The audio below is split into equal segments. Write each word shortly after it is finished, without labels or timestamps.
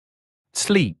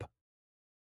Sleep,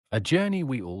 a journey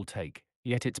we all take,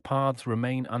 yet its paths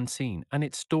remain unseen and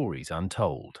its stories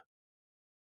untold.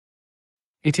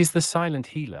 It is the silent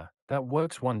healer that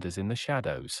works wonders in the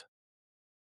shadows.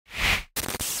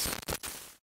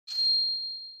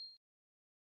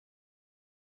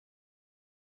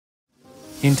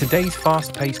 In today's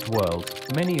fast-paced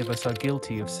world, many of us are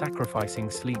guilty of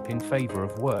sacrificing sleep in favor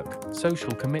of work,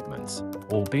 social commitments,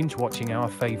 or binge-watching our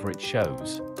favorite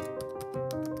shows.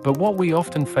 But what we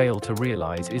often fail to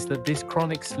realize is that this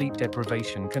chronic sleep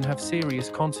deprivation can have serious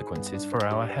consequences for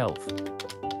our health.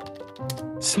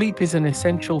 Sleep is an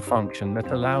essential function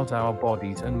that allows our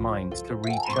bodies and minds to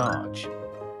recharge.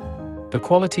 The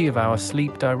quality of our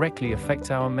sleep directly affects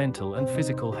our mental and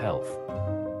physical health.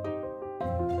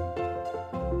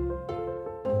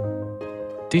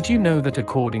 Did you know that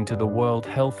according to the World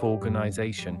Health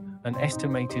Organization, an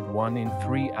estimated 1 in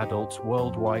 3 adults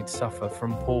worldwide suffer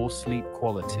from poor sleep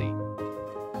quality?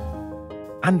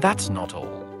 And that's not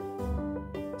all.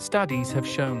 Studies have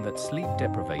shown that sleep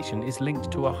deprivation is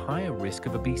linked to a higher risk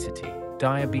of obesity,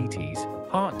 diabetes,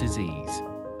 heart disease,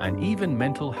 and even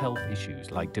mental health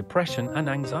issues like depression and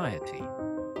anxiety.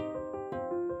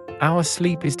 Our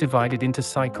sleep is divided into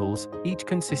cycles, each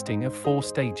consisting of 4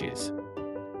 stages.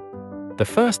 The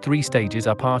first 3 stages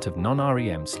are part of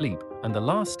non-REM sleep, and the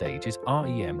last stage is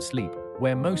REM sleep,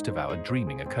 where most of our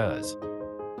dreaming occurs.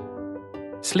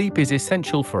 Sleep is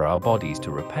essential for our bodies to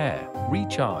repair,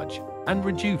 recharge, and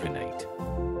rejuvenate.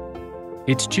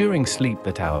 It's during sleep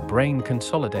that our brain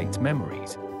consolidates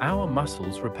memories, our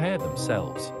muscles repair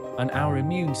themselves, and our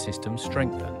immune system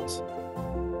strengthens.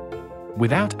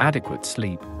 Without adequate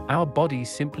sleep, our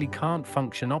bodies simply can't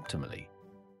function optimally.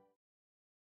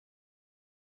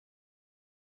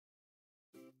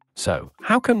 So,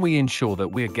 how can we ensure that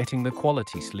we're getting the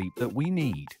quality sleep that we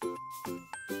need?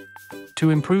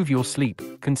 To improve your sleep,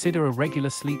 consider a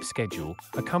regular sleep schedule,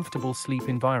 a comfortable sleep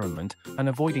environment, and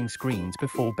avoiding screens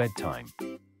before bedtime.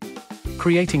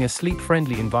 Creating a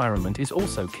sleep-friendly environment is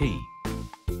also key.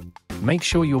 Make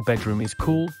sure your bedroom is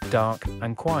cool, dark,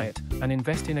 and quiet, and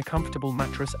invest in a comfortable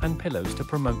mattress and pillows to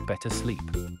promote better sleep.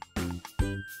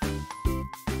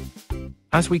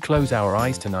 As we close our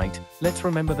eyes tonight, let's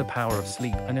remember the power of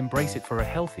sleep and embrace it for a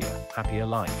healthier, happier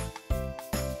life.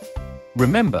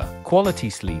 Remember, quality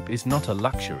sleep is not a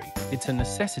luxury, it's a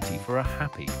necessity for a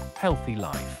happy, healthy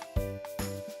life.